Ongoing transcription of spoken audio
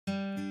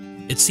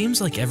It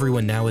seems like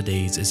everyone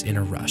nowadays is in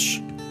a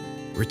rush.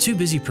 We're too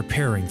busy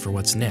preparing for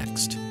what's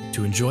next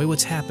to enjoy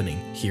what's happening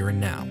here and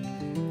now.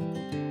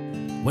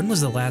 When was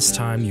the last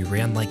time you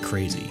ran like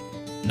crazy?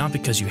 Not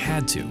because you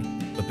had to,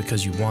 but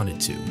because you wanted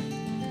to.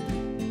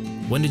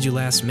 When did you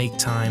last make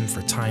time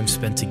for time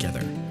spent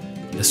together,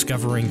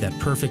 discovering that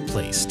perfect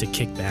place to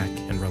kick back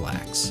and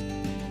relax?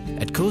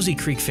 At Cozy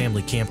Creek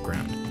Family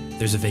Campground,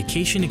 there's a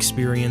vacation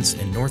experience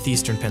in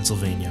northeastern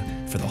Pennsylvania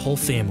for the whole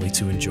family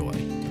to enjoy,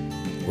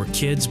 where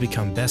kids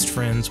become best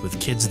friends with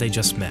kids they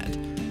just met,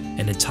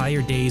 and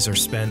entire days are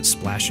spent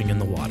splashing in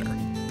the water,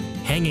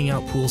 hanging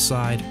out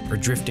poolside, or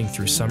drifting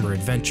through summer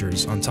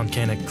adventures on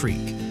Tunkhannock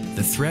Creek.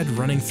 The thread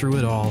running through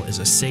it all is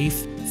a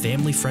safe,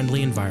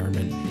 family-friendly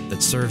environment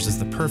that serves as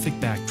the perfect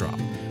backdrop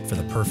for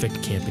the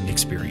perfect camping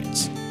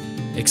experience.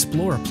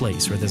 Explore a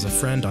place where there's a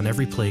friend on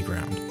every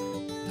playground,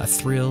 a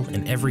thrill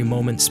in every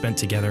moment spent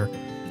together,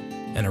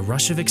 and a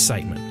rush of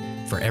excitement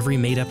for every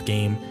made-up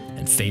game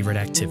and favorite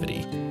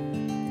activity.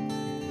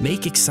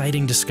 Make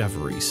exciting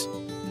discoveries.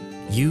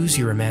 Use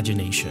your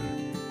imagination.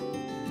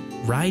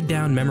 Ride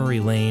down memory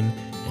lane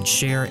and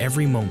share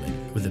every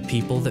moment with the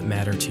people that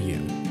matter to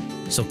you.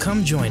 So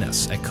come join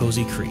us at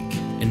Cozy Creek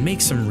and make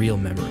some real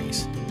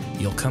memories.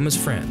 You'll come as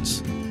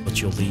friends,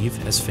 but you'll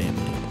leave as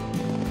family.